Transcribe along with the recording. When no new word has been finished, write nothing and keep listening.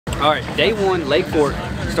All right, day one, Lake Fork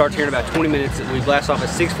starts here in about 20 minutes. We blast off at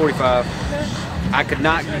 6:45. I could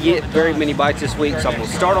not get very many bites this week, so I'm gonna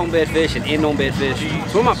start on bedfish and end on bedfish.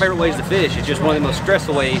 It's one of my favorite ways to fish. It's just one of the most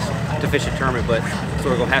stressful ways to fish a tournament, but that's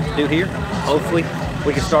what we're gonna have to do here. Hopefully,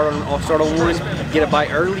 we can start on one, get a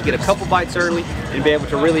bite early, get a couple bites early, and be able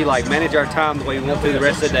to really like manage our time the way we want to the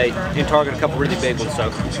rest of the day and target a couple really big ones. So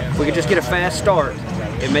if we can just get a fast start,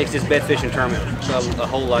 it makes this bed fishing tournament a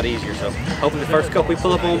whole lot easier. So hopefully the first couple we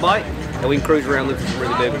pull up on bite, and we can cruise around looking for some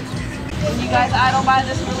really big ones. Can you guys idle by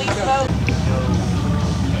this release boat?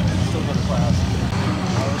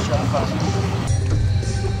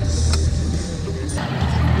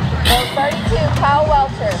 Boat 32, Kyle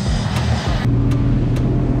Welcher.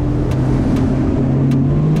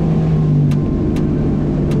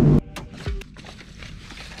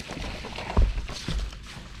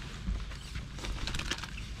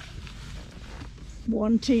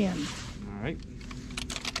 $110. All right.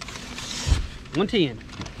 110.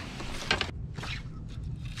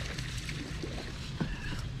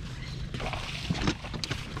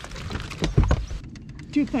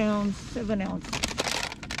 £2, 7 ounces.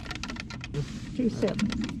 270.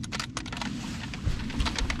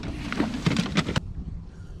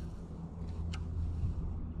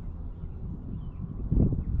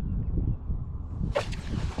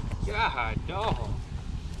 God, dog.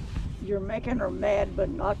 You're making her mad, but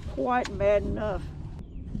not quite mad enough.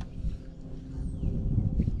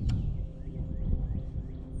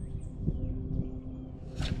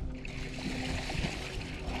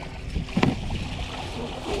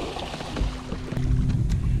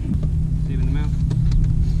 See him in the mouth.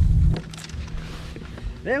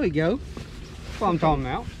 There we go. That's what I'm talking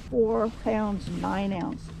about. 4 pounds, 9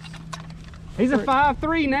 ounces. He's a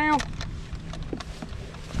 5'3" now.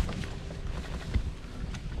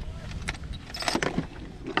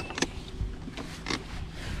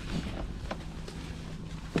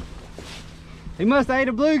 He must have ate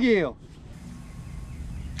a bluegill.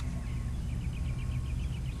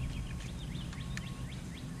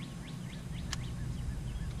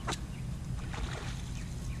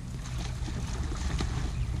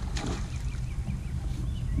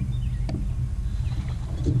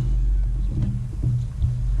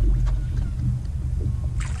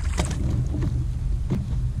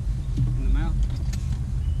 In the mouth.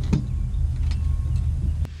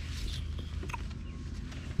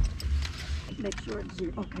 Make sure it's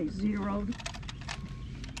zero. Okay, zeroed.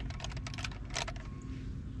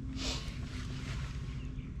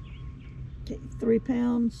 Okay, 3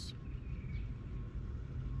 pounds,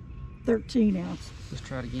 13 ounces. Let's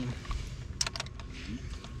try it again.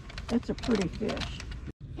 That's a pretty fish.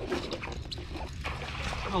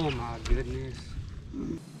 Oh my goodness.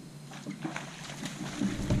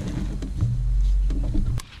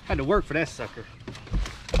 Had to work for that sucker.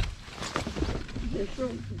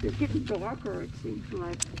 They're getting darker, it seems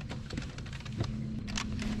like.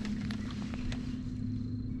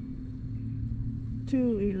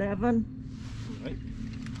 $2.11. Right.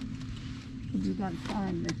 You got to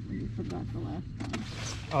sign this one. You forgot the last time.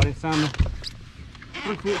 Oh, I didn't sign the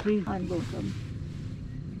 114. Sign both of them.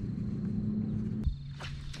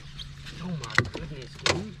 Oh my goodness,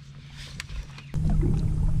 dude.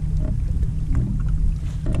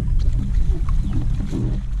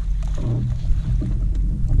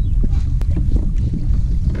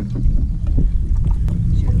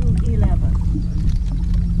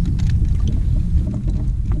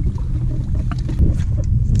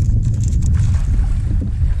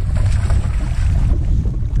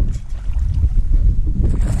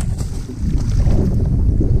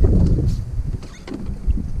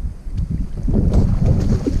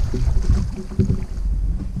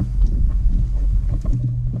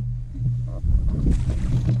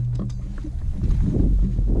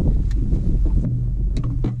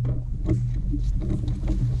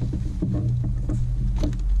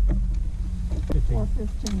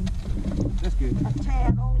 That's good. A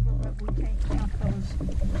tad older, but we can't count those.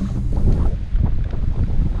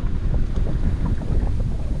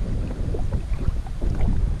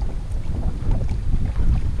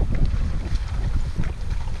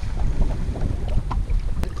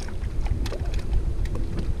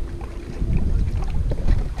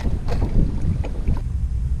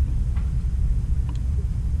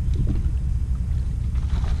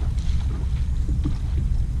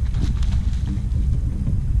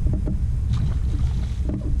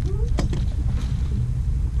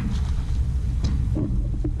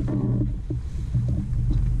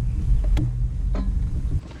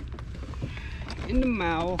 In the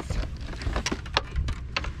mouth.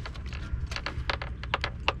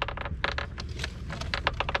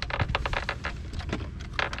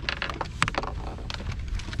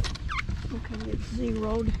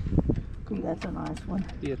 zeroed. Ooh, that's a nice one.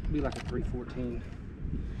 Yeah, it'd be like a 314.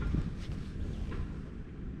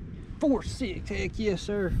 4.6, heck yes,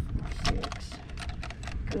 sir. 6.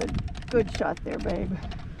 Good shot there, babe.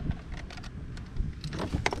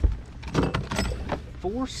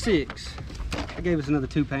 4.6. That gave us another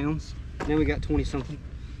 2 pounds. Now we got 20 something.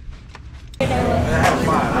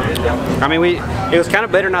 I mean, it was kind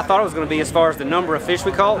of better than I thought it was going to be as far as the number of fish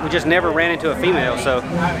we caught. We just never ran into a female, so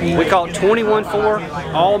we caught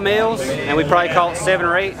 21.4 all males, and we probably caught 7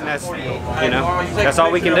 or 8, and that's, you know, that's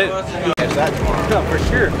all we can do. No, for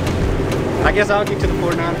sure. I guess I'll get to the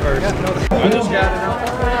 49 first. I just got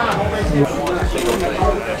it.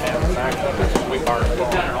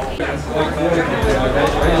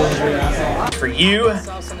 For you,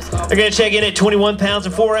 they're going to check in at 21 pounds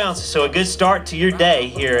and 4 ounces, so a good start to your day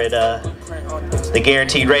here at the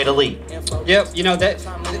Guaranteed Rate Elite. Yep, you know,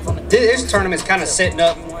 this tournament's kind of setting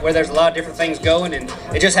up where there's a lot of different things going, and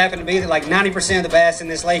it just happened to be that like 90% of the bass in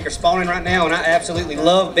this lake are spawning right now, and I absolutely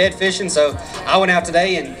love bed fishing, so I went out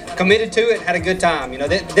today and committed to it, had a good time. You know,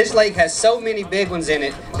 this lake has so many big ones in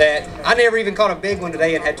it that I never even caught a big one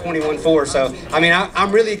today and had 21.4, so I mean,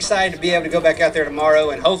 I'm really excited to be able to go back out there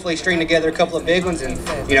tomorrow and hopefully string together a couple of big ones and,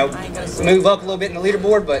 you know, move up a little bit in the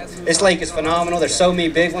leaderboard. But this lake is phenomenal. There's so many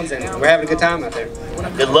big ones, and we're having a good time out there.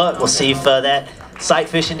 Good luck. We'll see if that sight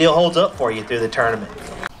fishing deal holds up for you through the tournament.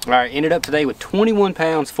 All right, ended up today with 21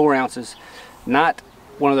 pounds, 4 ounces. Not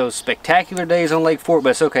one of those spectacular days on Lake Fork, but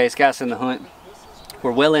it's okay. It's got us in the hunt.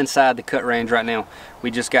 We're well inside the cut range right now. We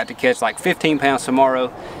just got to catch like 15 pounds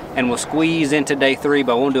tomorrow, and we'll squeeze into day 3,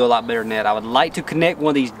 but I won't do a lot better than that. I would like to connect one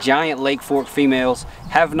of these giant Lake Fork females.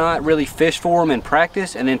 Have not really fished for them in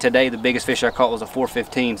practice, and then today the biggest fish I caught was a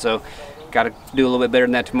 415, so got to do a little bit better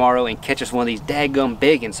than that tomorrow and catch us one of these daggum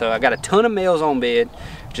big ones. So I got a ton of males on bed,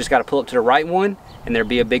 just got to pull up to the right one, and there'll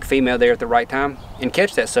be a big female there at the right time and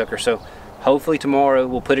catch that sucker. So hopefully tomorrow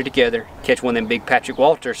we'll put it together, catch one of them big Patrick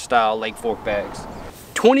Walters style Lake Fork bags.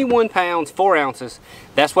 21 pounds, 4 ounces.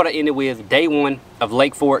 That's what I ended with day 1 of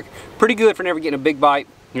Lake Fork. Pretty good for never getting a big bite.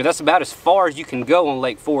 You know, that's about as far as you can go on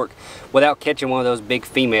Lake Fork without catching one of those big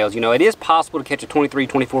females. You know, it is possible to catch a 23,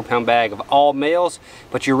 24 pound bag of all males,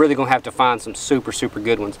 but you're really gonna have to find some super, super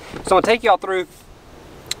good ones. So I'm gonna take y'all through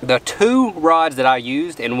the 2 rods that I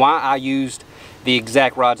used and why I used the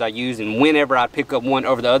exact rods I used and whenever I pick up one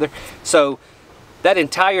over the other. So that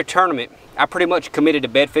entire tournament, I pretty much committed to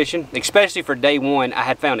bed fishing, especially for day 1. I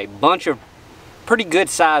had found a bunch of pretty good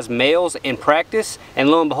sized males in practice, and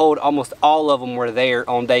lo and behold, almost all of them were there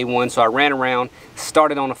on day 1. So I ran around,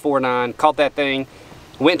 started on a 4.9, caught that thing,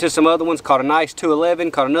 went to some other ones, caught a nice 211,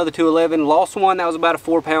 caught another 211, lost one that was about a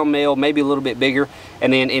 4 pound male, maybe a little bit bigger,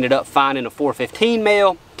 and then ended up finding a 415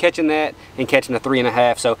 male, catching that, and catching a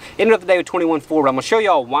 3.5. So ended up the day with 21.4, but I'm gonna show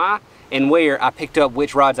y'all why and where I picked up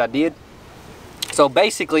which rods I did. So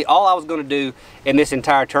basically all I was going to do in this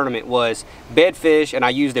entire tournament was bed fish, and I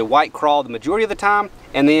used a white crawl the majority of the time,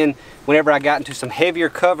 and then whenever I got into some heavier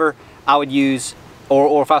cover I would use,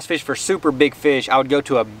 or if I was fishing for super big fish, I would go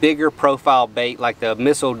to a bigger profile bait like the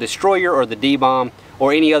Missile Destroyer or the D-Bomb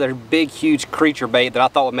or any other big huge creature bait that I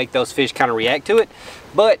thought would make those fish kind of react to it.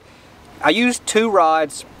 But I used 2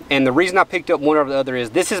 rods, and the reason I picked up one over the other is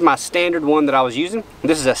this is my standard one that I was using.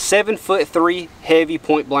 This is a 7'3" heavy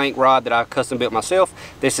point blank rod that I custom built myself.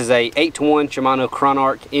 This is a 8-to-1 Shimano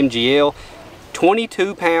Chronarch MGL,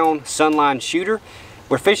 22 pound Sunline shooter.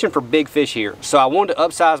 We're fishing for big fish here, so I wanted to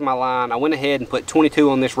upsize my line. I went ahead and put 22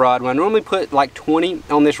 on this rod. When I normally put like 20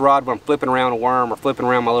 on this rod when I'm flipping around a worm or flipping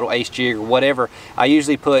around my little ace jig or whatever, I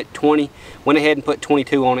usually put 20. Went ahead and put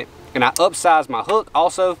 22 on it, and I upsized my hook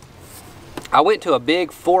also. I went to a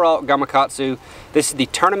big 4/0 Gamakatsu. This is the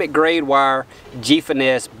tournament grade wire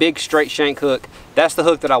G-Finesse big straight shank hook. That's the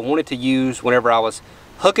hook that I wanted to use whenever I was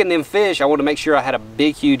hooking them fish. I wanted to make sure I had a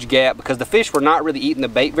big huge gap because the fish were not really eating the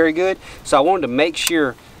bait very good. So I wanted to make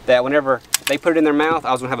sure that whenever they put it in their mouth,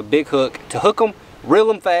 I was gonna have a big hook to hook them, reel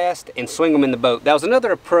them fast, and swing them in the boat. That was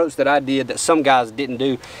another approach that I did that some guys didn't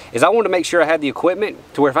do, is I wanted to make sure I had the equipment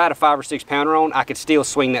to where if I had a 5 or 6 pounder on, I could still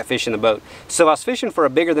swing that fish in the boat. So if I was fishing for a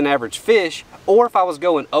bigger than average fish, or if I was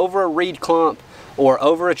going over a reed clump or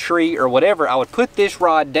over a tree or whatever, I would put this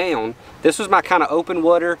rod down. This was my kind of open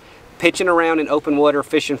water, pitching around in open water,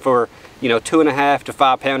 fishing for, you know, 2.5 to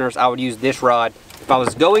 5 pounders. I would use this rod. If I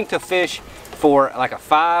was going to fish for like a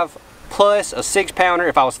 5+ a 6 pounder,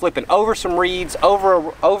 if I was flipping over some reeds,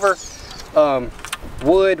 over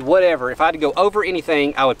wood, whatever. If I had to go over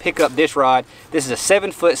anything, I would pick up this rod. This is a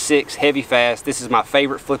 7'6" heavy fast. This is my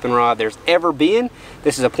favorite flipping rod there's ever been.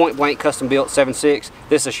 This is a point blank custom built 7'6".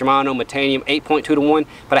 This is a Shimano Metanium 8.2-to-1,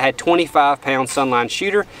 but I had 25-pound Sunline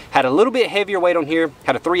shooter. Had a little bit heavier weight on here,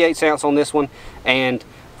 had a 3/8 ounce on this one, and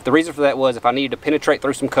the reason for that was if I needed to penetrate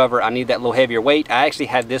through some cover, I needed that little heavier weight. I actually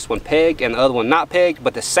had this one pegged and the other one not pegged,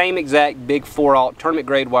 but the same exact big 4/0 tournament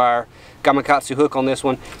grade wire Gamakatsu hook on this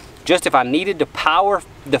one. Just if I needed to power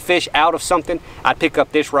the fish out of something, I'd pick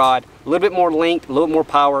up this rod. A little bit more length, a little more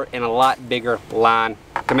power, and a lot bigger line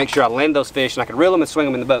to make sure I land those fish and I could reel them and swing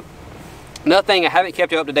them in the boat. Another thing I haven't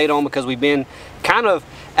kept you up to date on because we've been kind of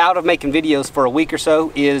out of making videos for a week or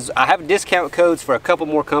so is I have discount codes for a couple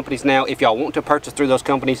more companies now if y'all want to purchase through those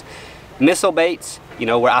companies. Missile baits, you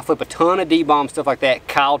know, where I flip a ton of D-bomb, stuff like that.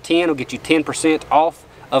 Kyle 10 will get you 10% off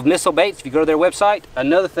of missile baits if you go to their website.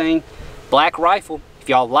 Another thing, Black Rifle. If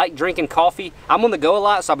y'all like drinking coffee, I'm on the go a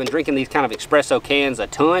lot, so I've been drinking these kind of espresso cans a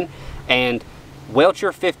ton. And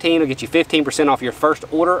Welcher 15 will get you 15% off your first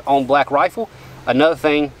order on Black Rifle. Another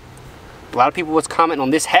thing, a lot of people was commenting on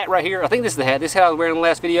this hat right here. I think this is the hat. This hat I was wearing in the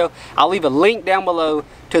last video. I'll leave a link down below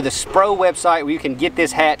to the Spro website where you can get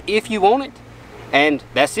this hat if you want it. And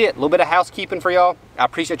that's it. A little bit of housekeeping for y'all. I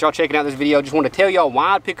appreciate y'all checking out this video. Just want to tell y'all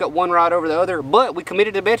why I'd pick up one rod over the other, but we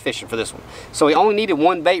committed to bed fishing for this one. So we only needed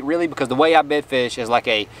one bait really because the way I bed fish is like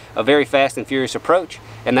a very fast and furious approach,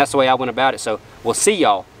 and that's the way I went about it. So we'll see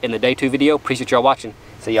y'all in the day 2 video. Appreciate y'all watching.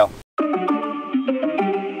 See y'all.